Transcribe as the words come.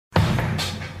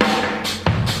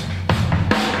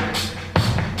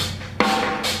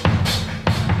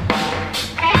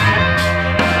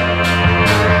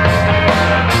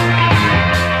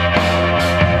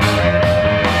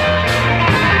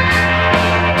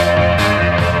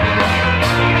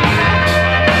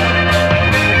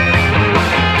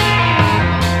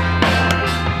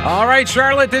right,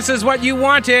 Charlotte, this is what you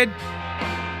wanted.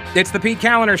 It's the Pete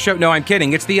Kaliner Show. No, I'm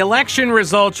kidding. It's the election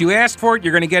results. You asked for it.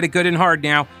 You're going to get it good and hard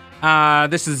now.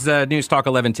 This is News Talk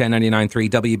 1110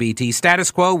 99.3 WBT. Status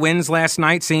quo wins last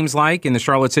night, seems like, in the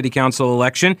Charlotte City Council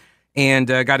election. And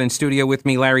got in studio with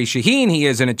me Larry Shaheen. He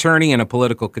is an attorney and a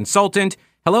political consultant.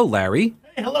 Hello, Larry.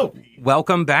 Hey, hello.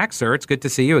 Welcome back, sir. It's good to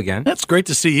see you again. That's great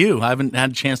to see you. I haven't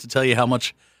had a chance to tell you how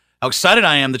excited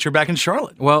I am that you're back in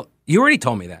Charlotte. Well, you already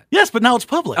told me that. Yes, but now it's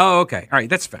public. Oh, okay. All right,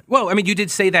 that's fine. Well, I mean, you did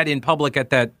say that in public at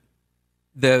the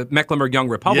Mecklenburg Young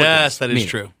Republicans. Yes, that is meeting.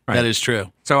 true. Right. That is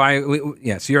true. So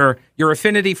yes, your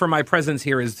affinity for my presence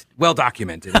here is well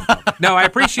documented. No, I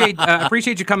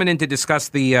appreciate you coming in to discuss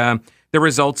the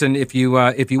results. And if you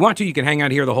want to, you can hang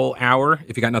out here the whole hour.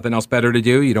 If you got nothing else better to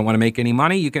do, you don't want to make any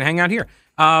money, you can hang out here.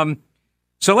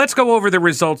 So let's go over the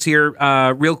results here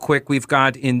real quick. We've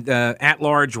got in the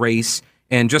at-large race,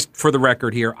 and just for the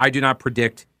record here, I do not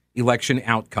predict election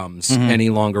outcomes any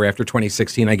longer after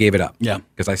 2016. I gave it up. Yeah,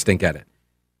 because I stink at it.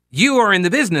 You are in the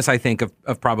business, I think,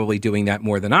 of probably doing that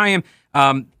more than I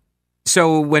am.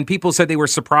 So when people said they were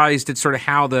surprised at sort of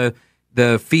how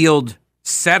the field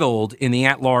settled in the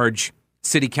at-large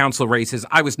city council races,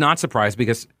 I was not surprised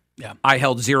because I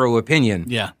held zero opinion.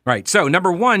 Yeah. Right. So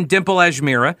number 1, Dimple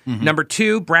Ajmira. Number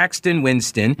 2, Braxton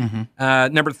Winston.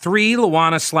 Number 3,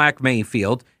 Luana Slack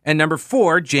Mayfield. And number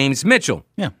 4, James Mitchell.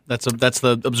 Yeah, that's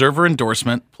the observer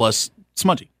endorsement plus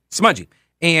Smudgy.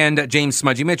 And James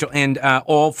Smudgy Mitchell, and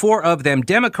all 4 of them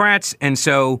Democrats. And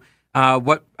so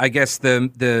what I guess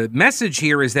the message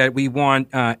here is that we want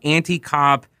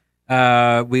anti-cop,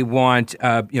 we want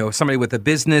somebody with a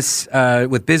business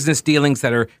with business dealings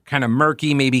that are kind of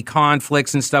murky, maybe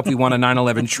conflicts and stuff. We want a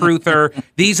 9/11 truther.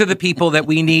 These are the people that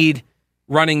we need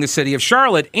running the city of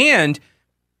Charlotte. And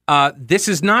this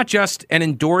is not just an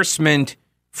endorsement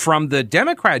from the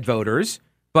Democrat voters,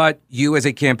 but you as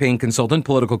a campaign consultant,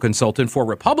 political consultant for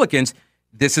Republicans,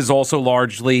 this is also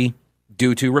largely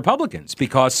due to Republicans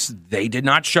because they did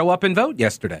not show up and vote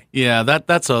yesterday. Yeah,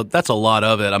 that's a lot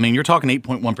of it. I mean, you're talking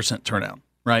 8.1% turnout,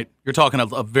 right? You're talking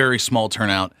a very small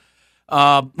turnout.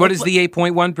 What is the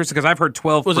 8.1%? Because I've heard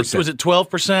 12%. Was it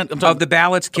 12%? Of the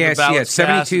ballots cast, yes,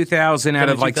 72,000 out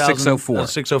of like 604.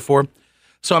 604.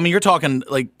 So, I mean, you're talking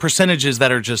like percentages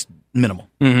that are just minimal.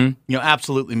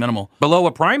 Absolutely minimal. Below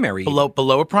a primary.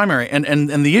 Below a primary.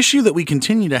 And the issue that we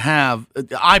continue to have,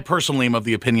 I personally am of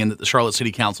the opinion that the Charlotte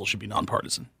City Council should be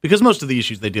nonpartisan because most of the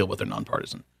issues they deal with are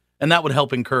nonpartisan. And that would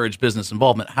help encourage business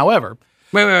involvement. However.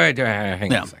 Wait,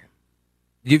 hang on a second.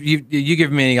 You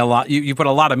give me a lot. You put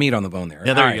a lot of meat on the bone there.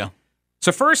 Yeah, there you go.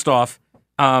 So first off,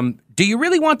 do you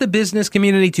really want the business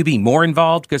community to be more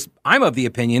involved? Because I'm of the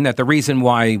opinion that the reason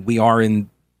why we are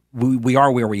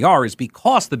where we are is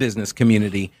because the business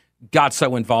community got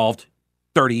so involved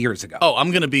 30 years ago. Oh,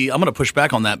 I'm going to push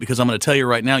back on that because I'm going to tell you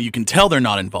right now, you can tell they're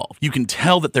not involved. You can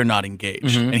tell that they're not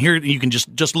engaged. And here you can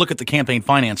just look at the campaign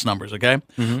finance numbers, okay?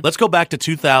 Let's go back to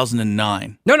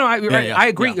 2009. No, I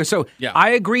agree. Yeah. So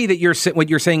I agree that what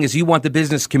you're saying is you want the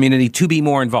business community to be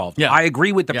more involved. Yeah. I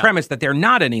agree with the premise that they're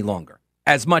not any longer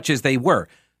as much as they were.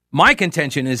 My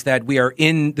contention is that we are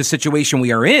in the situation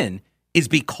we are in is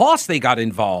because they got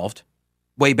involved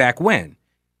way back when.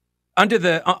 Under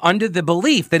the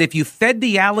belief that if you fed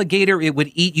the alligator, it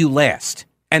would eat you last.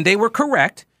 And they were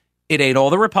correct. It ate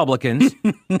all the Republicans,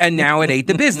 and now it ate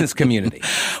the business community.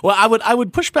 Well, I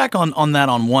would push back on that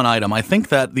on one item. I think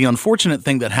that the unfortunate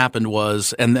thing that happened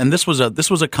was, and this was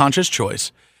a conscious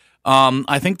choice.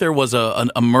 I think there was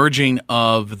a merging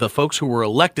of the folks who were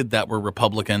elected that were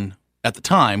Republican at the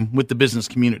time with the business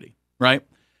community, right?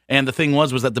 And the thing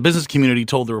was that the business community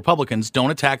told the Republicans, don't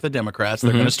attack the Democrats.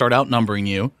 They're going to start outnumbering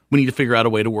you. We need to figure out a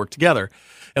way to work together.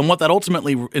 And what that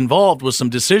ultimately involved was some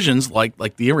decisions like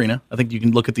the arena. I think you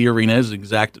can look at the arena as an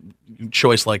exact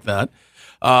choice like that.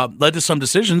 Led to some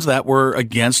decisions that were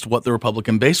against what the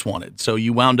Republican base wanted. So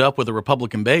you wound up with a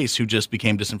Republican base who just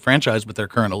became disenfranchised with their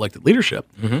current elected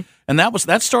leadership. And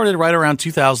that started right around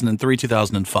 2003,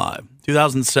 2005.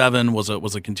 2007 was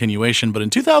a continuation. But in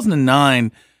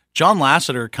 2009, John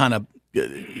Lasseter kind of,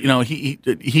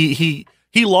 he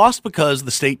lost because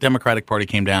the state Democratic Party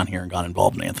came down here and got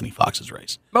involved in Anthony Fox's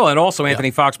race. Well, and also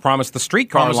Anthony Fox promised the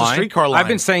streetcar line. I've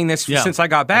been saying this since I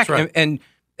got back. Right. And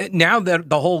now that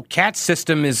the whole CAT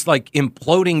system is like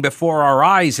imploding before our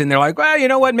eyes, and they're like, well, you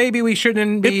know what? Maybe we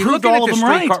shouldn't be looking at the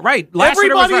streetcar. Right.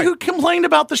 Everybody who complained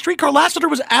about the streetcar, Lasseter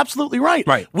was absolutely right.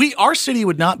 Right. Our city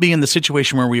would not be in the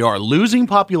situation where we are. Losing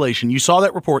population. You saw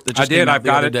that report that just came out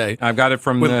the other day. I've got it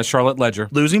from the Charlotte Ledger.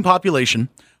 Losing population.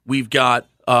 We've got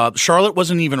Charlotte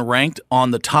wasn't even ranked on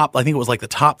the top. I think it was like the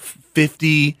top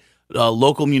 50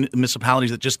 local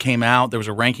municipalities that just came out. There was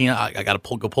a ranking. I got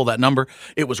to go pull that number.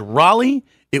 It was Raleigh,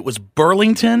 it was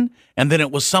Burlington, and then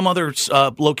it was some other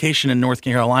location in North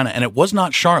Carolina, and it was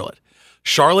not Charlotte.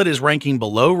 Charlotte is ranking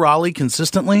below Raleigh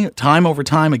consistently, time over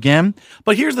time again.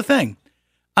 But here's the thing.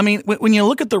 I mean, when you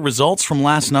look at the results from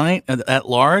last night at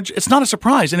large, it's not a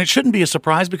surprise, and it shouldn't be a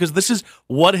surprise because this is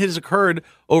what has occurred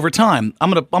over time.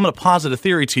 I'm gonna posit a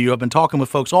theory to you. I've been talking with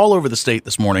folks all over the state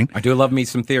this morning. I do love me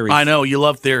some theories. I know you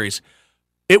love theories.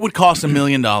 It would cost $1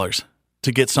 million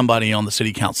to get somebody on the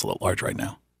city council at large right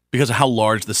now because of how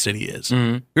large the city is.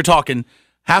 Mm-hmm. You're talking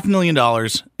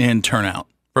 $500,000 in turnout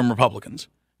from Republicans.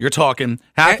 You're talking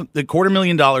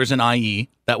 $250,000 in IE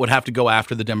that would have to go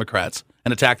after the Democrats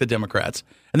and attack the Democrats.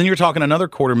 And then you're talking another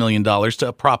 $250,000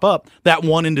 to prop up that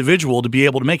one individual to be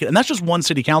able to make it. And that's just one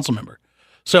city council member.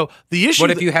 So the issue.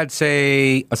 What if you had,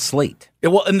 say, a slate?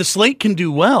 Well, and the slate can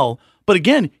do well. But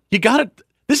again, you got to.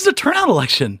 This is a turnout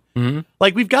election. Mm-hmm.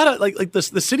 Like we've got to like the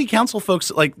city council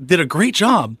folks did a great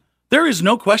job. There is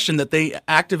no question that they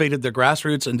activated their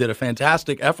grassroots and did a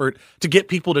fantastic effort to get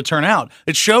people to turn out.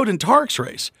 It showed in Tarik's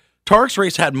race. Tarik's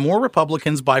race had more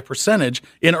Republicans by percentage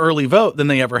in early vote than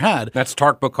they ever had. That's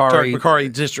Tariq Bokhari. Tariq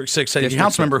Bokhari, District 6 City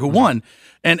Council member who won.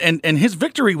 And his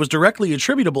victory was directly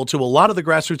attributable to a lot of the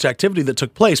grassroots activity that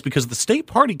took place because the state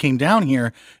party came down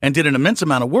here and did an immense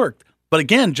amount of work. But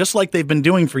again, just like they've been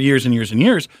doing for years and years and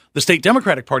years, the state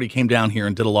Democratic Party came down here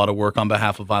and did a lot of work on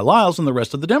behalf of Vi Lyles and the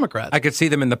rest of the Democrats. I could see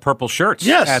them in the purple shirts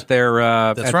at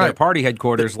their party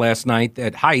headquarters last night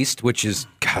at Heist, which is,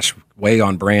 gosh, way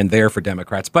on brand there for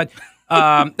Democrats. But,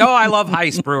 I love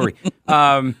Heist Brewery.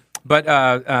 But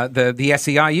the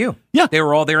SEIU, they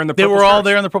were all there in the purple shirts. All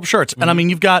there in the purple shirts. Mm-hmm. And I mean,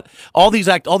 you've got all these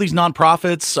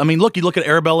nonprofits. I mean, you look at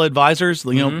Arabella Advisors,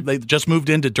 you know, they just moved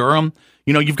into Durham.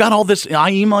 You know, you've got all this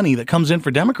IE money that comes in for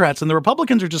Democrats, and the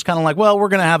Republicans are just kind of like, well, we're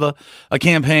going to have a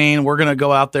campaign. We're going to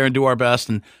go out there and do our best.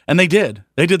 And they did.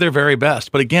 They did their very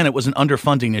best. But again, it was an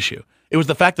underfunding issue. It was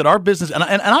the fact that our business, and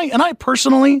I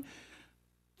personally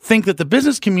think that the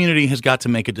business community has got to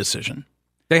make a decision.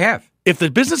 They have. If the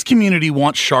business community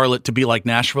wants Charlotte to be like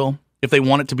Nashville, if they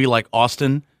want it to be like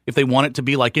Austin, if they want it to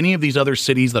be like any of these other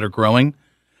cities that are growing,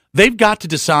 they've got to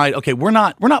decide, okay, we're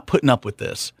not putting up with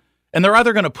this. And they're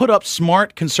either going to put up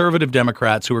smart conservative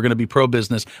Democrats who are going to be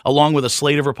pro-business along with a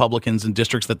slate of Republicans in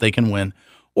districts that they can win,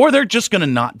 or they're just going to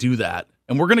not do that.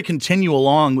 And we're going to continue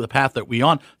along the path that we're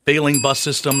on, failing bus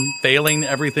system, failing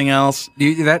everything else.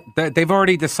 That they've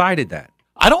already decided that.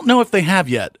 I don't know if they have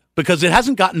yet because it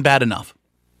hasn't gotten bad enough.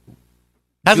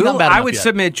 I would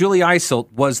submit Julie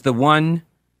Eiselt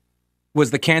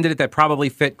was the candidate that probably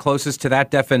fit closest to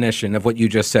that definition of what you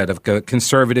just said, of a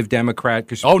conservative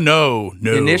Democrat. No.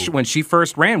 When she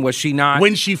first ran, was she not?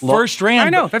 When she first ran. I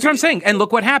know, that's what I'm saying. And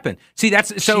look what happened. See,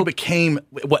 she became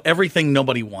everything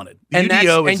nobody wanted. The and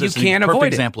UDO and is you can't a perfect avoid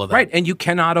example it. of that. Right, and you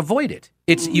cannot avoid it.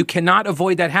 You cannot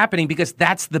avoid that happening because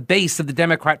that's the base of the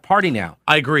Democrat Party now.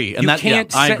 I agree. And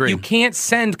I agree. You can't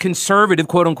send conservative,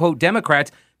 quote-unquote,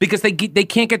 Democrats because they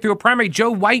can't get through a primary. Joe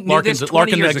White knew this 20 years ago.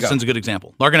 Larkin Eggleston's a good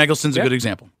example. Larkin Eggleston's a good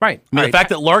example. Right. I mean, the fact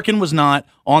that Larkin was not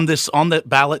on the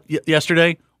ballot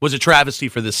yesterday was a travesty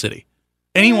for this city.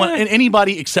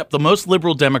 Anybody except the most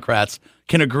liberal Democrats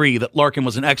can agree that Larkin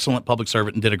was an excellent public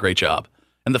servant and did a great job.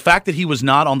 And the fact that he was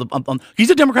not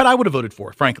he's a Democrat I would have voted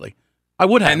for, frankly. I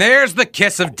would have. And there's the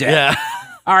kiss of death. Yeah.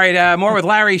 All right, more with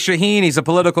Larry Shaheen. He's a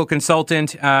political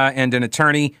consultant and an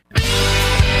attorney.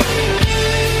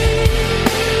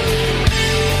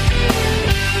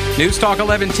 News Talk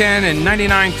 1110 and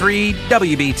 99.3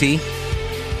 WBT.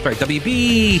 Sorry,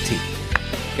 WBT.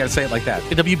 You got to say it like that.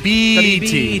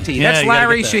 WBT. That's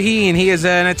Larry Shaheen. He is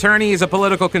an attorney. He's a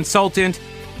political consultant.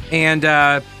 And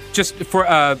just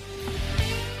for...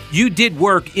 you did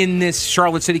work in this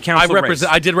Charlotte City Council race.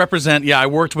 I did represent. Yeah, I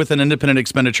worked with an independent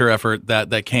expenditure effort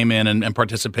that came in and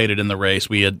participated in the race.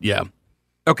 We had,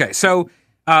 Okay, so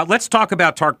let's talk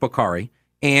about Tariq Bokhari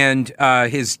and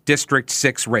his District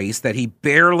 6 race that he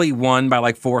barely won by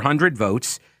like 400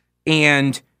 votes.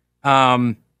 And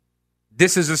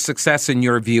this is a success in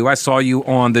your view. I saw you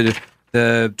on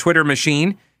the Twitter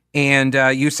machine. And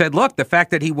you said, look, the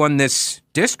fact that he won this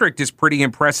district is pretty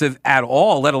impressive at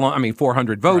all, let alone,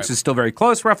 400 votes is still very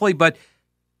close, roughly, but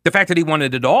the fact that he won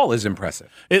it at all is impressive.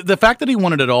 The fact that he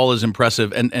won it at all is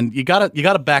impressive, and you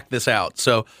gotta back this out.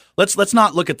 So let's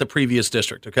not look at the previous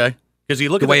district, okay? Because you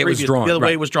look at the way it was drawn. The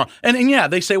way it was drawn. And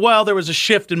they say, well, there was a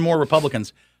shift in more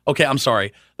Republicans. Okay, I'm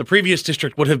sorry. The previous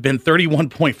district would have been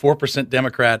 31.4%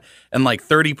 Democrat and like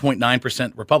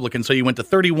 30.9% Republican. So you went to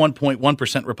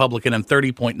 31.1% Republican and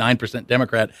 30.9%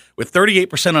 Democrat with 38%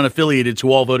 unaffiliated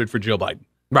who all voted for Joe Biden.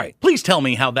 Right. Please tell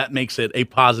me how that makes it a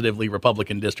positively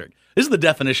Republican district. This is the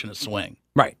definition of swing.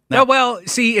 Right. Now, well,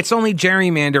 see, it's only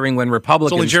gerrymandering when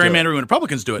Republicans It's only gerrymandering when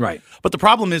Republicans do it. Right. But the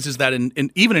problem is that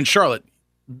even in Charlotte,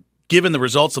 given the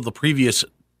results of the previous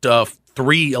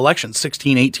 3 elections,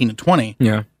 16, 18, and 20,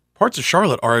 parts of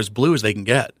Charlotte are as blue as they can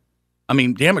get. I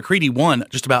mean, Dan McCready won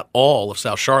just about all of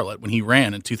South Charlotte when he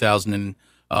ran in 2019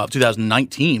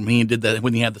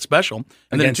 when he had the special,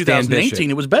 and then in 2018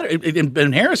 it was better.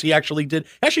 In Harris, he actually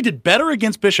did better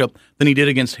against Bishop than he did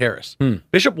against Harris.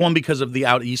 Bishop won because of the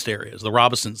out east areas, the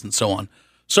Robisons and so on.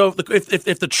 So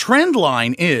if the trend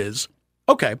line is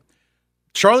okay,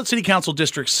 Charlotte City Council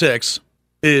District 6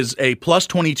 is a plus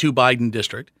 22 Biden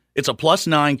district. It's a plus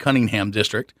 9 Cunningham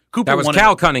district. Cooper that was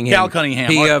Cal Cunningham. Cal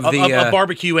Cunningham, of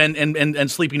barbecue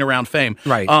and sleeping around fame.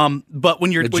 Right. But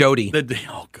when you're Jody.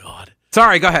 Oh God.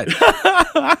 Sorry, go ahead.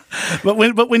 but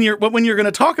when you're going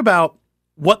to talk about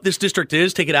what this district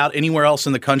is, take it out anywhere else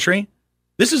in the country.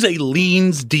 This is a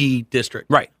Leans D district.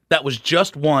 Right. That was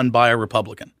just won by a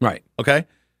Republican. Right. Okay.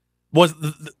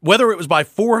 Whether it was by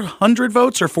 400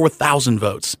 votes or 4,000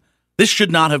 votes, this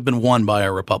should not have been won by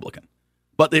a Republican.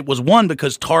 But it was won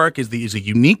because Tariq is a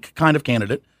unique kind of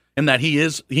candidate in that he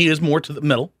is more to the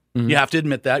middle. Mm-hmm. You have to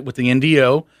admit that with the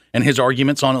NDO and his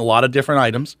arguments on a lot of different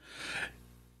items.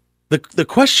 The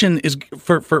question is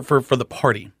for the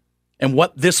party and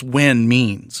what this win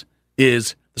means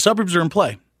is the suburbs are in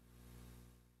play.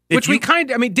 Which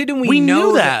didn't we we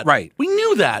know knew that? Right. We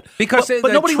knew that. Because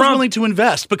but nobody was willing to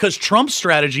invest because Trump's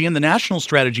strategy and the national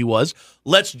strategy was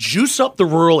let's juice up the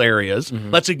rural areas.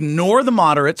 Mm-hmm. Let's ignore the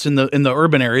moderates in the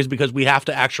urban areas because we have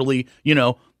to actually,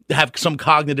 have some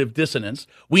cognitive dissonance.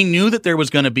 We knew that there was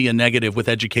going to be a negative with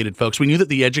educated folks. We knew that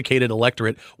the educated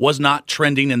electorate was not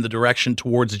trending in the direction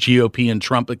towards GOP and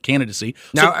Trump candidacy.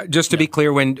 Now, just to be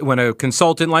clear, when a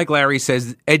consultant like Larry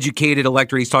says educated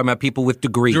electorate, he's talking about people with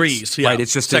degrees. Degrees, yeah. Right?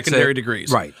 It's just secondary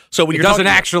degrees. Right. So when it doesn't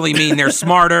actually mean they're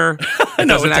smarter. It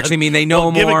doesn't actually mean they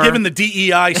know more. Given the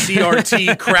DEI,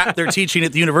 CRT crap they're teaching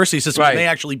at the university system, right. They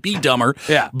actually be dumber.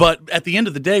 Yeah. But at the end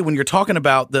of the day, when you're talking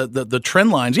about the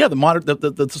trend lines,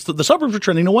 the suburbs are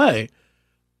trending away.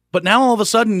 But now all of a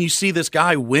sudden you see this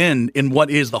guy win in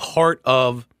what is the heart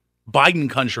of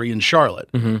Biden country in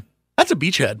Charlotte. Mm-hmm. That's a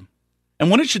beachhead. And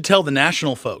what it should tell the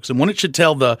national folks and what it should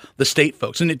tell the state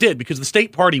folks, and it did because the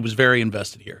state party was very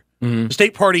invested here. Mm-hmm. The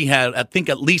state party had, I think,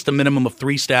 at least a minimum of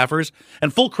 3 staffers.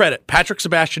 And full credit, Patrick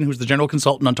Sebastian, who's the general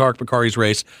consultant on Tariq Bokhari's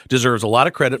race, deserves a lot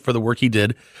of credit for the work he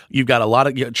did. You've got a lot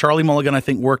of Charlie Mulligan, I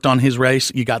think, worked on his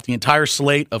race. You got the entire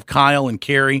slate of Kyle and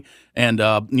Carrie and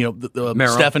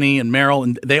Stephanie and Merrill,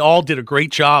 and they all did a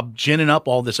great job ginning up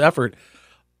all this effort.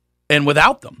 And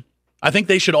without them, I think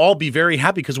they should all be very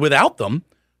happy because without them,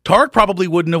 Tariq probably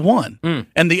wouldn't have won.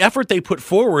 And the effort they put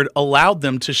forward allowed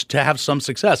them to have some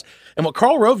success. And what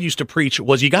Karl Rove used to preach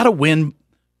was you got to win.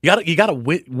 You got to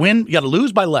win. You got to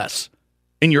lose by less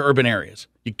in your urban areas.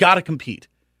 You got to compete.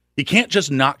 You can't just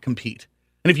not compete.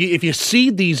 And if you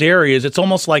seed these areas, it's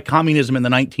almost like communism in the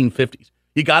 1950s.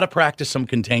 You got to practice some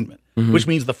containment, which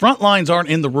means the front lines aren't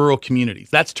in the rural communities.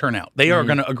 That's turnout. They are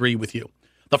going to agree with you.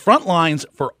 The front lines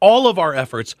for all of our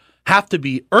efforts have to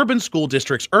be urban school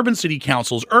districts, urban city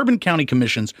councils, urban county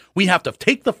commissions. We have to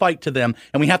take the fight to them,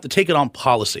 and we have to take it on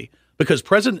policy because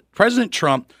President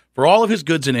Trump, for all of his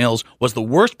goods and ills, was the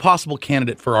worst possible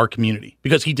candidate for our community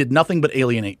because he did nothing but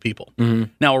alienate people.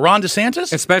 Mm-hmm. Now, Ron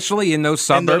DeSantis, especially in those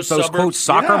suburbs, those quote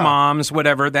soccer moms,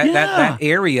 whatever that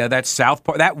area, that South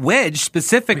Park, that wedge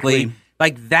specifically,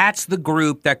 like that's the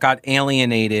group that got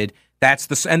alienated.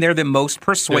 And they're the most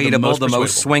persuadable, the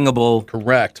most swingable,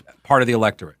 correct, part of the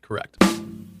electorate. Correct.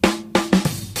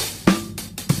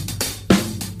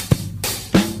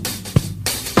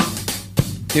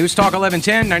 News Talk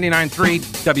 1110, 99.3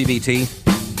 WBT.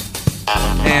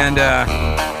 And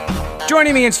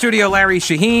joining me in studio, Larry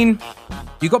Shaheen.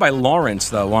 You go by Lawrence,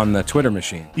 though, on the Twitter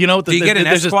machine. Do you get an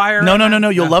Esquire? No.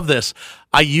 You'll love this.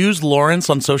 I use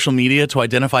Lawrence on social media to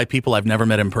identify people I've never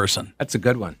met in person. That's a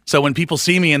good one. So when people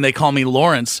see me and they call me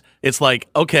Lawrence, it's like,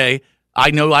 okay, I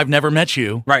know I've never met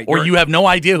you. Right. Or you have no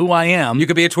idea who I am. You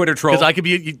could be a Twitter troll. Because I could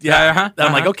be,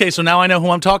 I'm like, okay, so now I know who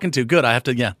I'm talking to. Good, I have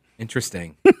to,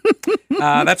 Interesting.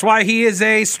 That's why he is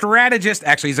a strategist.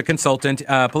 Actually, he's a consultant,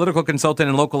 political consultant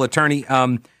and local attorney.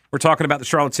 We're talking about the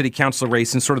Charlotte City Council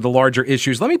race and sort of the larger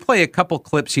issues. Let me play a couple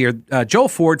clips here. Joel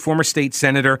Ford, former state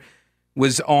senator,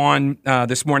 was on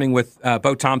this morning with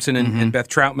Bo Thompson and Beth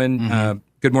Troutman.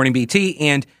 Good Morning BT.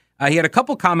 And he had a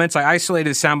couple comments. I isolated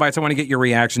the sound bites. I want to get your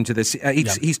reaction to this.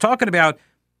 He's talking about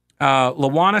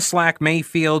Lawana Slack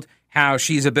Mayfield, how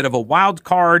she's a bit of a wild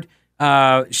card.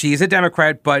 She is a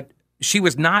Democrat, but she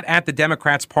was not at the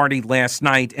Democrats' party last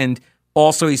night. And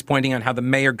Also, he's pointing out how the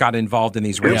mayor got involved in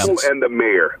these races. Dimple and the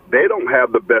mayor, they don't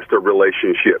have the best of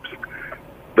relationships.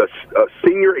 The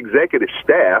senior executive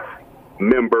staff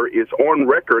member is on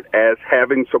record as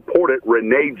having supported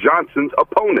Renee Johnson's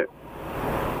opponent.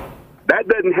 That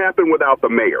doesn't happen without the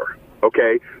mayor,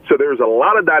 okay? So there's a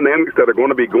lot of dynamics that are going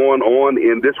to be going on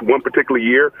in this one particular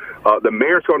year. The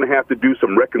mayor's going to have to do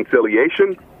some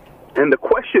reconciliation. And the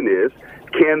question is,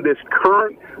 can this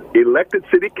current elected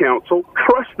city council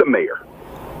trust the mayor?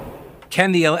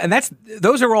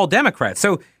 Those are all Democrats.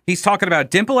 So he's talking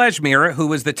about Dimple Ajmira, who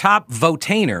was the top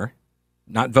votainer,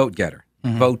 not vote getter.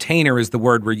 Mm-hmm. Votainer is the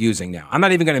word we're using now. I'm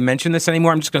not even going to mention this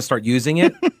anymore. I'm just going to start using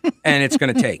it, and it's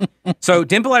going to take. So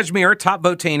Dimple Ajmira, top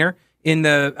votainer in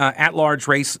the at-large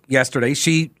race yesterday.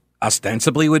 She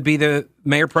ostensibly would be the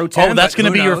mayor pro tem. Oh, that's going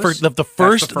to be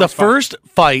the first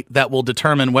fight that will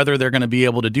determine whether they're going to be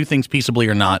able to do things peaceably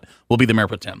or not. Will be the mayor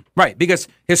pro tem. Right, because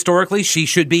historically she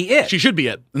should be it. She should be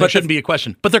it. There shouldn't be a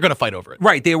question. But they're going to fight over it.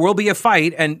 Right, there will be a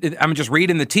fight, and I'm just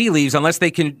reading the tea leaves. Unless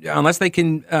they can,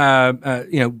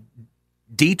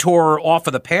 detour off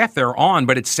of the path they're on.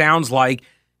 But it sounds like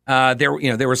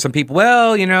there were some people.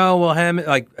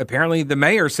 Apparently the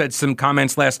mayor said some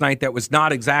comments last night that was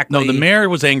not exactly. No, the mayor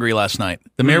was angry last night.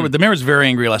 The mayor was very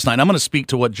angry last night. I'm going to speak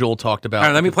to what Joel talked about. All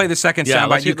right, let me play the second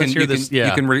soundbite. You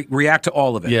can react to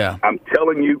all of it. Yeah, I'm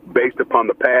telling you, based upon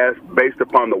the past, based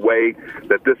upon the way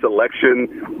that this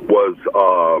election was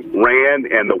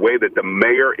ran, and the way that the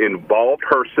mayor involved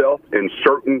herself in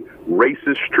certain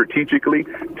races strategically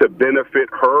to benefit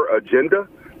her agenda.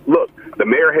 Look, the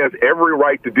mayor has every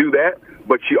right to do that,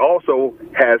 but she also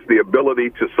has the ability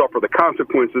to suffer the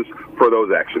consequences for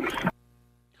those actions.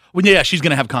 Well, yeah, she's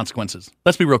going to have consequences.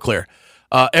 Let's be real clear.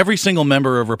 Every single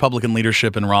member of Republican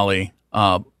leadership in Raleigh,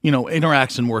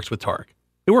 interacts and works with Tarek.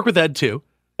 They work with Ed, too,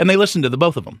 and they listen to the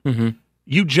both of them. Mm-hmm.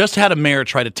 You just had a mayor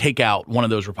try to take out one of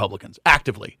those Republicans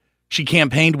actively. She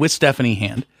campaigned with Stephanie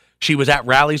Hand. She was at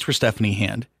rallies for Stephanie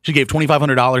Hand. She gave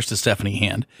 $2,500 to Stephanie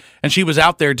Hand. And she was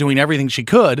out there doing everything she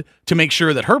could to make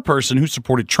sure that her person who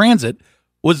supported transit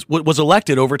was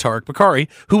elected over Tarek Bokhari,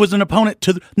 who was an opponent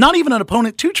to, not even an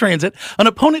opponent to transit, an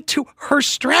opponent to her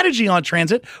strategy on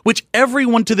transit, which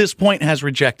everyone to this point has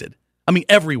rejected. I mean,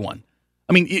 everyone.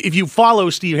 I mean, if you follow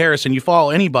Steve Harrison, you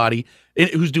follow anybody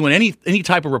who's doing any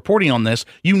type of reporting on this,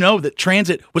 you know that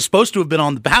transit was supposed to have been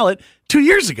on the ballot 2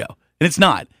 years ago, and it's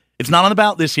not. It's not on the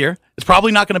ballot this year. It's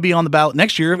probably not going to be on the ballot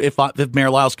next year if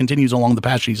Mayor Lyles continues along the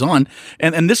path she's on.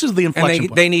 And this is the inflection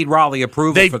point. They need Raleigh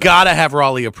approval. They've got to have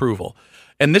Raleigh approval.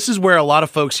 And this is where a lot of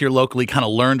folks here locally kind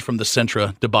of learned from the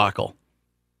Centra debacle.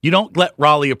 You don't let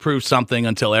Raleigh approve something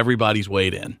until everybody's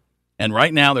weighed in. And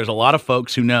right now, there's a lot of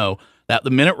folks who know that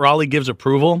the minute Raleigh gives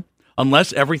approval,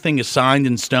 unless everything is signed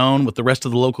in stone with the rest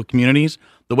of the local communities,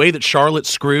 the way that Charlotte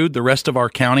screwed the rest of our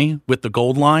county with the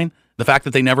Gold Line, the fact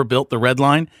that they never built the Red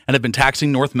Line and have been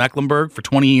taxing North Mecklenburg for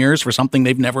 20 years for something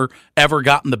they've never, ever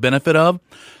gotten the benefit of,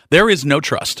 there is no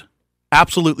trust.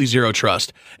 Absolutely zero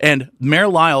trust. And Mayor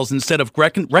Lyles, instead of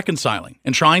reconciling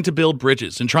and trying to build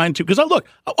bridges and trying to, because look,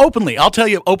 openly, I'll tell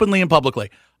you openly and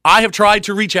publicly, I have tried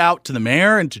to reach out to the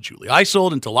mayor and to Julie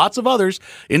Isold and to lots of others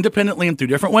independently and through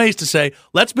different ways to say,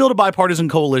 let's build a bipartisan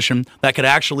coalition that could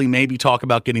actually maybe talk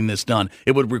about getting this done.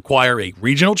 It would require a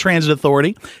regional transit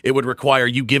authority. It would require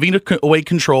you giving away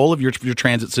control of your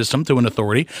transit system to an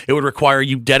authority. It would require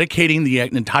you dedicating the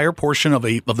entire portion of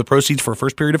the proceeds for a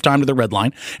first period of time to the Red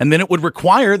Line. And then it would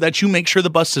require that you make sure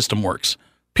the bus system works.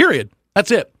 Period.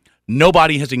 That's it.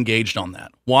 Nobody has engaged on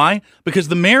that. Why? Because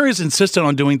the mayor is insistent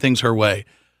on doing things her way.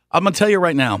 I'm going to tell you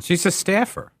right now. She's a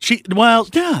staffer. She's used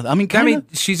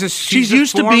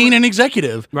to being an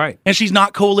executive. Right. And she's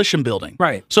not coalition building.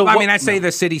 Right. So I say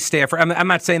the city staffer. I'm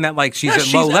not saying that like she's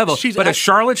at low level, but a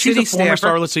Charlotte City staffer.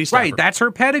 Charlotte City staffer. Right. That's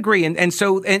her pedigree. And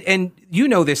so you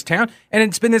know this town, and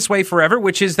it's been this way forever,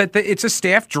 which is that it's a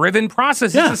staff-driven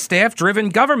process. Yeah. It's a staff-driven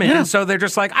government. Yeah. And so they're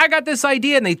just like, I got this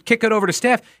idea, and they kick it over to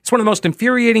staff. It's one of the most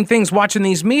infuriating things watching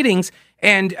these meetings.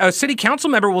 And a city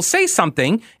council member will say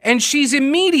something, and she's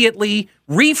immediately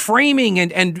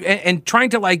reframing and trying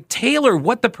to like tailor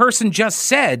what the person just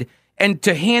said and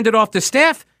to hand it off to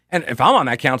staff. And if I'm on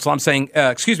that council, I'm saying,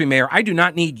 excuse me, Mayor, I do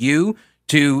not need you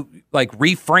to like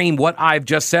reframe what I've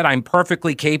just said. I'm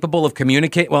perfectly capable of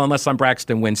communicating. Well, unless I'm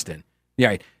Braxton Winston.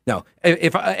 Yeah.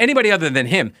 If anybody other than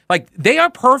him, like, they are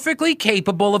perfectly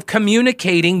capable of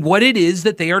communicating what it is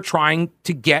that they are trying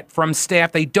to get from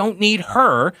staff. They don't need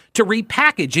her to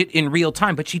repackage it in real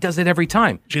time, but she does it every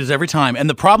time. She does every time. And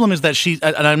the problem is that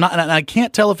and I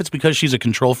can't tell if it's because she's a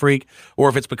control freak or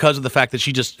if it's because of the fact that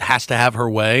she just has to have her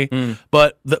way.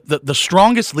 But the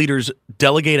strongest leaders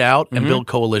delegate out and build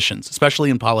coalitions, especially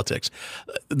in politics.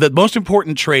 The most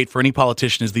important trait for any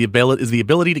politician is the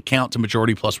ability to count to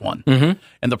majority plus one.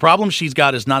 And the problem she's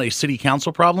got is not a city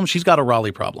council problem. She's got a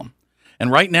Raleigh problem. And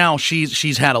right now,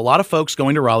 she's had a lot of folks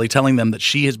going to Raleigh telling them that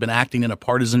she has been acting in a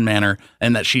partisan manner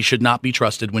and that she should not be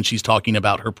trusted when she's talking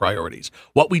about her priorities.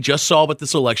 What we just saw with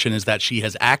this election is that she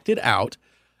has acted out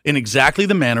in exactly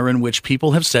the manner in which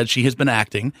people have said she has been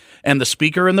acting, and the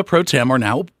speaker and the pro tem are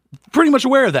now pretty much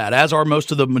aware of that, as are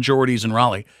most of the majorities in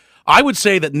Raleigh. I would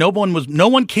say that no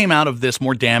one came out of this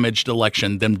more damaged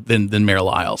election than Mayor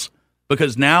Lyles.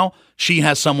 Because now she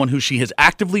has someone who she has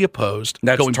actively opposed.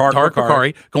 That's Tariq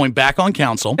Bokhari, going back on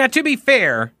council. Now, to be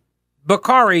fair,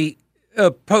 Bokhari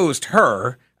opposed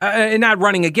her, not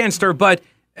running against her, but,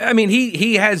 I mean,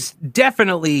 he has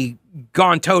definitely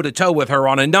gone toe-to-toe with her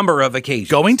on a number of occasions.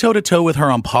 Going toe-to-toe with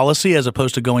her on policy as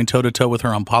opposed to going toe-to-toe with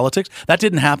her on politics, that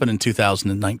didn't happen in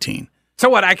 2019. So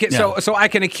what? So I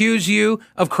can accuse you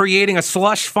of creating a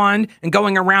slush fund and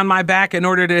going around my back in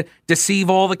order to deceive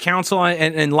all the council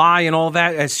and lie and all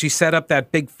that as she set up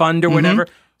that big fund or whatever.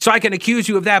 So I can accuse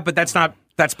you of that, but that's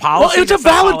policy. Well, it's a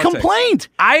valid complaint.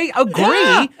 I agree.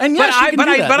 Yeah. And yes,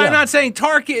 but I'm not saying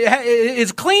Tark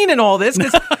is clean in all this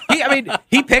because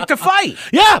he picked a fight.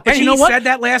 Yeah, but and you know what? He said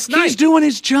that last night. He's doing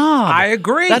his job. I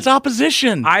agree. That's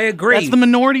opposition. I agree. That's the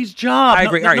minority's job. I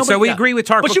agree. All right, so we agree with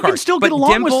Tark. But you can still get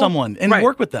along with someone and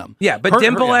work with them. Yeah, but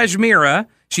Dimple Ajmira,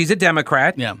 she's a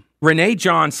Democrat. Yeah. Renee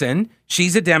Johnson,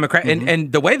 she's a Democrat.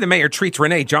 And the way the mayor treats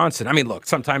Renee Johnson, I mean, look,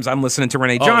 sometimes I'm listening to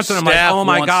Renee Johnson. I'm like, oh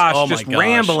my gosh,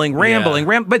 rambling.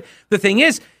 But the thing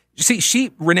is,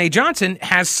 Renee Johnson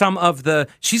has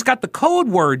she's got the code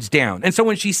words down. And so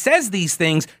when she says these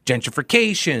things,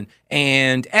 gentrification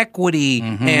and equity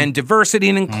and diversity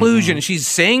and inclusion, and she's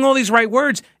saying all these right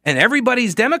words, and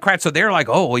everybody's Democrat. So they're like,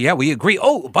 oh, well, yeah, we agree.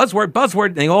 Oh,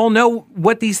 buzzword. They all know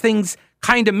what these things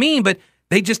kind of mean, but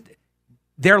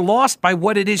they're lost by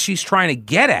what it is she's trying to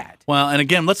get at. Well, and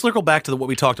again, let's circle back to what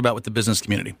we talked about with the business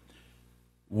community.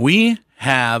 We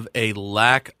have a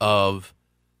lack of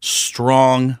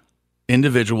strong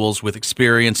individuals with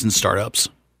experience in startups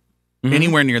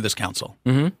anywhere near this council.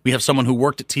 We have someone who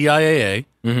worked at TIAA.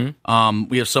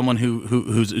 We have someone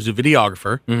who's a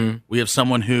videographer. We have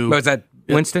someone who... Was that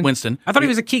Winston? Winston. I thought he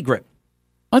was a key grip.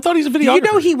 I thought he's a videographer. Do you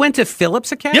know he went to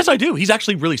Phillips Academy? Yes, I do. He's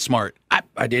actually really smart.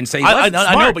 I didn't say he wasn't smart.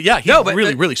 I know, but yeah, he's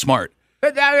really smart.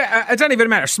 It's not even a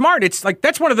matter of smart. It's like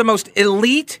that's one of the most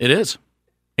elite. It is.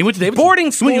 He went to Davidson.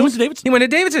 Boarding school. He went to Davidson. He went to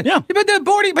Davidson. Yeah.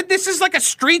 But this is like a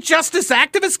street justice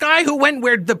activist guy who went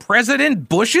where the President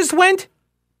Bushes went?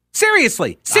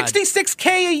 Seriously.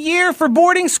 $66K a year for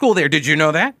boarding school there. Did you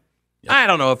know that? Yep. I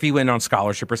don't know if he went on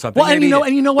scholarship or something. Well, and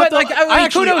you know what? But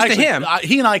kudos to him.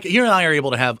 You and I are able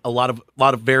to have a lot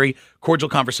of very cordial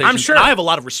conversations. I'm sure. And I have a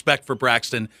lot of respect for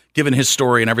Braxton, given his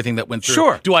story and everything that went through.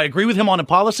 Sure. Do I agree with him on a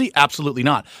policy? Absolutely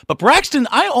not. But Braxton,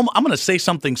 I'm going to say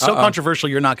something so controversial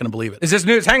you're not going to believe it. Is this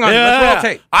news? Hang on. Let's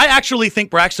roll tape. I actually think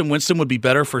Braxton Winston would be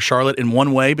better for Charlotte in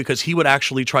one way because he would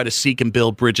actually try to seek and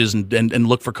build bridges and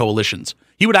look for coalitions.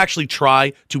 He would actually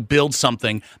try to build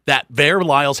something that Mayor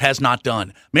Lyles has not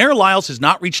done. Mayor Lyles has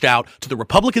not reached out to the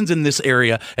Republicans in this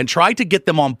area and tried to get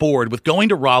them on board with going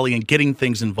to Raleigh and getting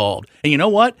things involved. And you know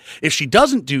what? If she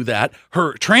doesn't do that,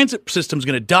 her transit system is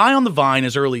going to die on the vine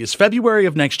as early as February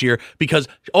of next year because,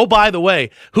 oh, by the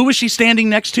way, who was she standing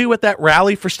next to at that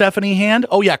rally for Stephanie Hand?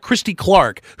 Oh, yeah, Christy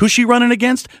Clark. Who's she running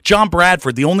against? John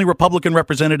Bradford, the only Republican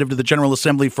representative to the General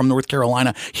Assembly from North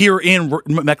Carolina here in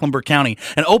Mecklenburg County.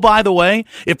 And oh, by the way,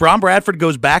 if John Bradford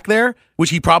goes back there, which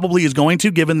he probably is going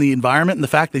to given the environment and the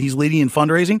fact that he's leading in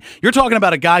fundraising, you're talking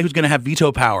about a guy who's going to have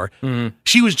veto power.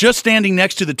 She was just standing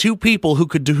next to the two people who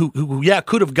could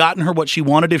have gotten her what she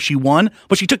wanted if she won,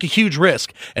 but she took a huge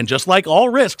risk. And just like all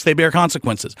risks, they bear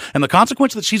consequences. And the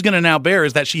consequence that she's going to now bear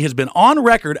is that she has been on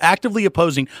record actively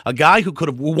opposing a guy who could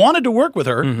have wanted to work with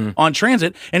her on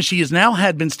transit, and she has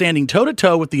now been standing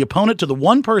toe-to-toe with the opponent to the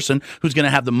one person who's going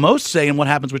to have the most say in what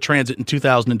happens with transit in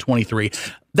 2023.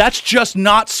 That's just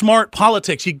not smart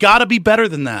politics. You got to be better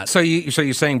than that. So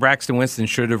you're saying Braxton Winston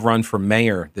should have run for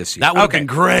mayor this year? That would have been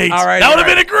great. All right, that would have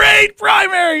been a great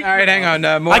primary. All right, hang on.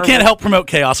 I can't help promote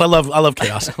chaos. I love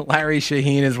chaos. Larry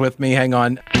Shaheen is with me. Hang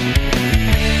on.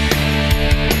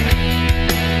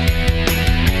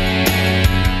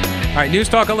 All right, News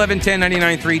Talk 1110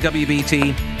 99.3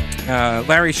 WBT.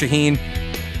 Larry Shaheen,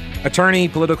 attorney,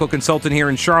 political consultant here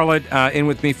in Charlotte, in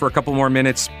with me for a couple more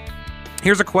minutes.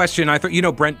 Here's a question. I thought, you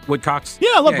know Brent Woodcox?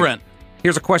 Yeah, I love Brent.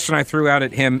 Here's a question I threw out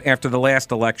at him after the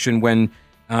last election when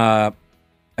I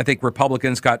think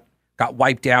Republicans got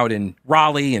wiped out in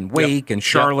Raleigh and Wake and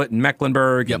Charlotte and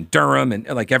Mecklenburg and Durham and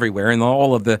like everywhere in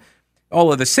all of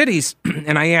the cities.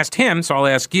 And I asked him, so I'll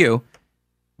ask you,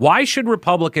 why should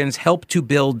Republicans help to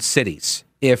build cities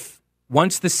if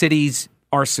once the cities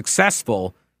are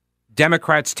successful,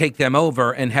 Democrats take them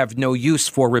over and have no use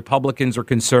for Republicans or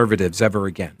conservatives ever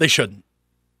again? They shouldn't.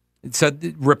 So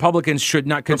Republicans should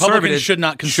not. Conservatives should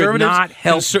not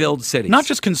help build cities. Not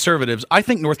just conservatives. I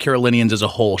think North Carolinians as a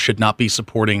whole should not be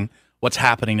supporting what's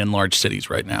happening in large cities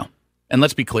right now. And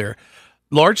let's be clear.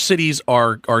 Large cities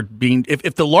are being,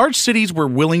 if the large cities were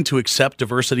willing to accept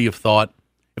diversity of thought,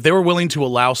 if they were willing to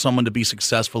allow someone to be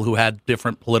successful who had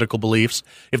different political beliefs,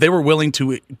 if they were willing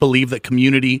to believe that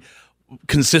community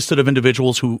consisted of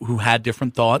individuals who had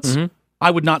different thoughts, I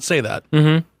would not say that.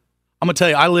 I'm gonna tell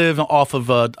you, I live off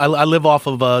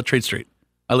of Trade Street.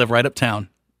 I live right uptown.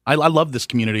 I love this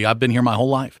community. I've been here my whole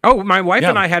life. Oh, my wife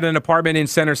and I had an apartment in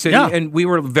Center City, and we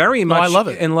were very much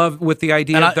in love with the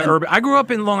idea of the urban. I grew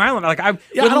up in Long Island. Like I would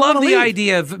love the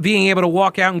idea of being able to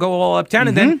walk out and go all uptown,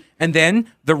 and then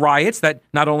the riots that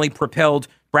not only propelled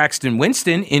Braxton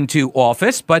Winston into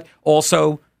office, but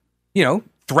also,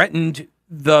 threatened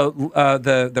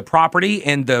the property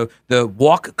and the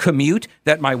walk commute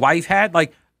that my wife had,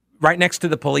 like right next to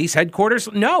the police headquarters.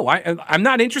 No, I'm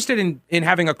not interested in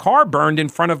having a car burned in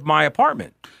front of my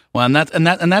apartment. Well, and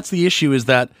that's the issue, is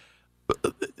that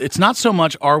it's not so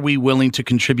much are we willing to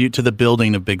contribute to the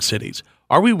building of big cities.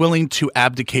 Are we willing to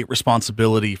abdicate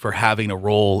responsibility for having a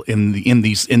role in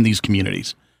these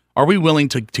communities? Are we willing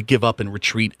to give up and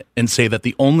retreat and say that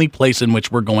the only place in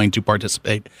which we're going to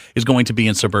participate is going to be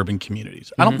in suburban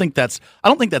communities? I don't think that's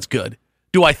good.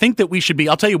 Do I think that we should be?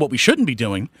 I'll tell you what we shouldn't be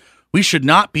doing. We should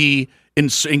not be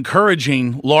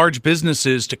encouraging large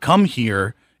businesses to come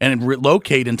here and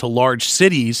relocate into large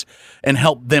cities and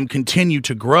help them continue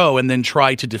to grow and then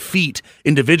try to defeat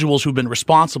individuals who've been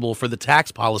responsible for the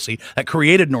tax policy that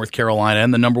created North Carolina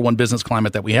and the number one business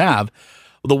climate that we have.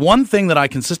 The one thing that I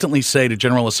consistently say to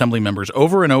General Assembly members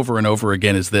over and over and over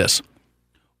again is this: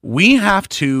 we have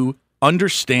to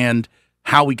understand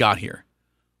how we got here.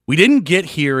 We didn't get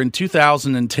here in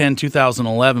 2010,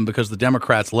 2011 because the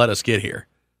Democrats let us get here,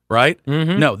 right?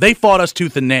 No, they fought us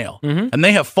tooth and nail. And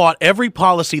they have fought every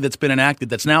policy that's been enacted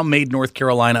that's now made North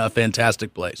Carolina a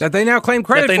fantastic place. That they now claim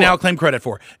credit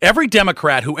for. Every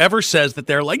Democrat who ever says that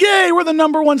they're like, yay, we're the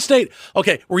number one state.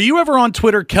 Okay, were you ever on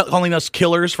Twitter calling us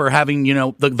killers for having,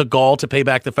 the gall to pay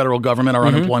back the federal government our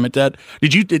unemployment debt?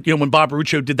 Did you when Bob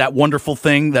Rucho did that wonderful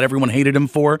thing that everyone hated him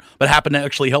for, but happened to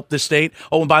actually help this state?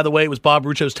 Oh, and by the way, it was Bob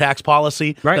Rucho's tax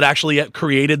policy that actually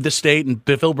created this state, and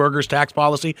Phil Berger's tax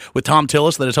policy with Tom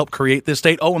Tillis that has helped create this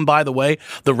state. Oh, and by the way,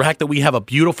 the fact that we have a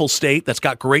beautiful state that's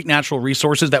got great natural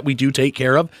resources that we do take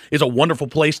care of is a wonderful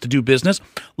place to do business.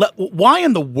 Why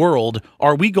in the world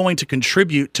are we going to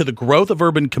contribute to the growth of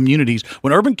urban communities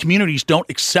when urban communities don't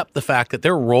accept the fact that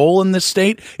their role in this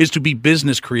state is to be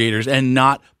business creators and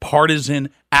not partisan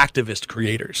activist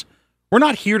creators? We're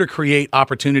not here to create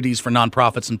opportunities for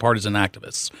nonprofits and partisan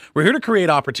activists. We're here to create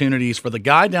opportunities for the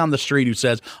guy down the street who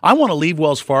says, I want to leave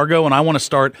Wells Fargo and I want to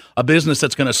start a business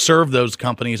that's going to serve those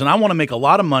companies, and I want to make a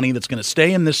lot of money that's going to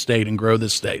stay in this state and grow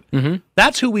this state.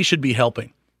 That's who we should be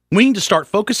helping. We need to start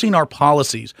focusing our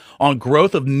policies on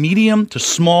growth of medium to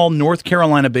small North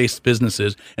Carolina-based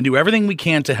businesses and do everything we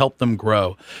can to help them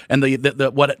grow. And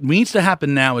what needs to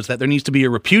happen now is that there needs to be a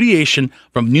repudiation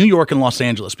from New York and Los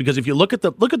Angeles, because if you look at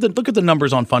the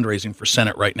numbers on fundraising for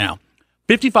Senate right now,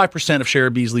 55% of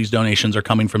Shara Beasley's donations are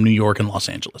coming from New York and Los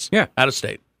Angeles. Yeah, out of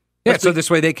state. Yeah, so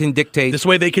this way they can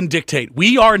dictate.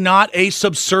 We are not a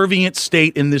subservient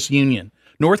state in this union.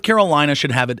 North Carolina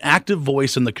should have an active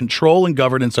voice in the control and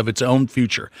governance of its own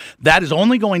future. That is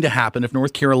only going to happen if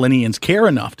North Carolinians care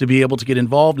enough to be able to get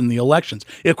involved in the elections.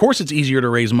 Of course, it's easier to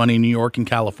raise money in New York and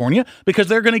California because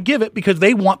they're going to give it because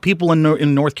they want people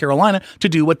in North Carolina to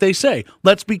do what they say.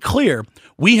 Let's be clear.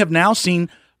 We have now seen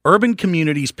urban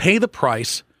communities pay the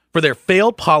price for their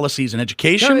failed policies in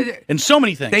education and so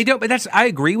many things. They don't, but I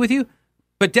agree with you,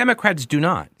 but Democrats do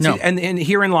not. No. See, and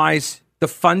herein lies the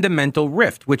fundamental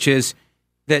rift, which is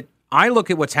that I look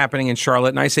at what's happening in Charlotte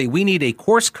and I say we need a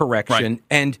course correction,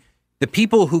 and the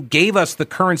people who gave us the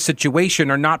current situation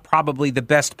are not probably the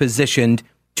best positioned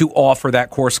to offer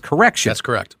that course correction. That's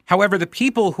correct. However, the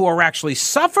people who are actually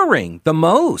suffering the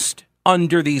most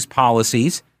under these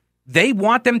policies, they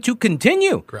want them to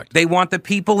continue. Correct. They want the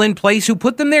people in place who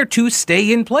put them there to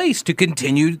stay in place, to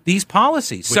continue these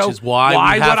policies. Which is why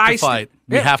we have to fight.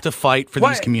 We have to fight for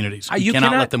these communities. You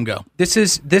cannot let them go. This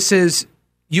is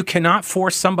you cannot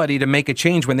force somebody to make a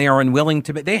change when they are unwilling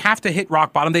to. They have to hit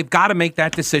rock bottom. They've got to make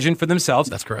that decision for themselves.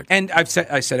 That's correct. And I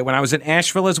said it when I was in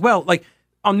Asheville as well. Like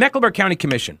on Mecklenburg County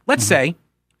Commission, let's say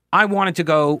I wanted to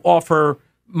go offer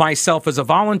myself as a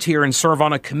volunteer and serve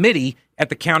on a committee at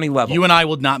the county level. You and I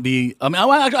would not be.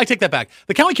 I take that back.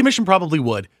 The county commission probably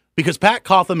would, because Pat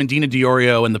Cotham and Dina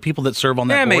Diorio and the people that serve on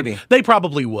that board, maybe. They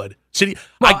probably would. City,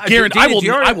 Well, I guarantee. I will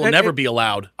Diorio- never be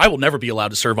allowed. I will never be allowed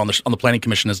to serve on the planning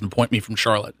commission as an appoint me from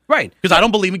Charlotte. Right. Because I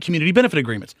don't believe in community benefit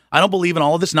agreements. I don't believe in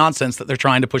all of this nonsense that they're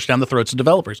trying to push down the throats of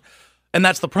developers. And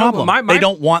that's the problem. They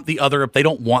don't want the other. They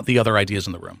don't want the other ideas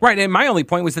in the room. Right. And my only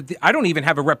point was that I don't even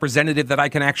have a representative that I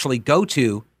can actually go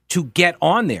to get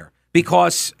on there,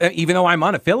 because even though I'm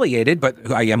unaffiliated,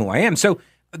 but I am who I am. So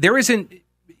there isn't,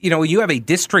 you have a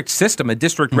district system, a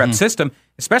district rep system,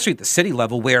 especially at the city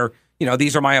level, where,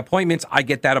 these are my appointments. I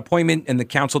get that appointment, and the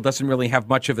council doesn't really have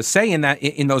much of a say in that,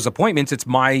 in those appointments. It's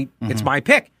my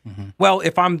pick. Well,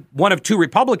 if I'm one of two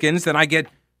Republicans, then I get,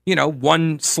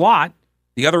 one slot.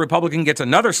 The other Republican gets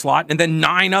another slot, and then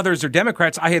 9 others are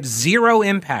Democrats. I have zero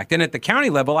impact. And at the county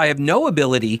level, I have no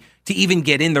ability to even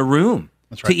get in the room.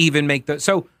 That's right. To even make the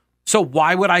so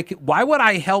why would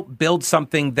I help build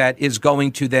something that is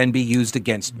going to then be used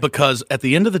against me? Because at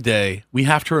the end of the day, we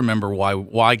have to remember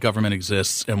why government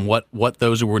exists and what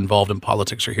those who are involved in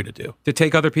politics are here to do. To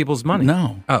take other people's money?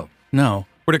 No. Oh. No.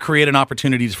 We're to create an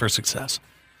opportunity for success.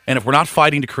 And if we're not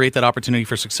fighting to create that opportunity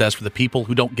for success for the people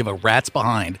who don't give a rat's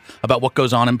behind about what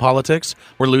goes on in politics,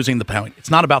 we're losing the point.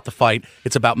 It's not about the fight.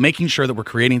 It's about making sure that we're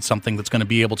creating something that's going to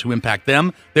be able to impact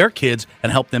them, their kids,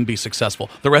 and help them be successful.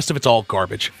 The rest of it's all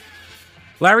garbage.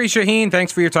 Larry Shaheen,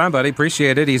 thanks for your time, buddy.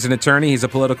 Appreciate it. He's an attorney. He's a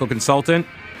political consultant.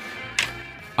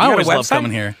 I always love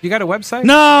coming here. You got a website?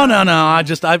 No.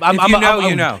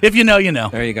 You know. If you know, you know.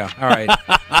 There you go. All right.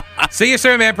 See you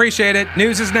soon, man. Appreciate it.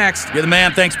 News is next. You're the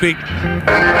man. Thanks, Pete.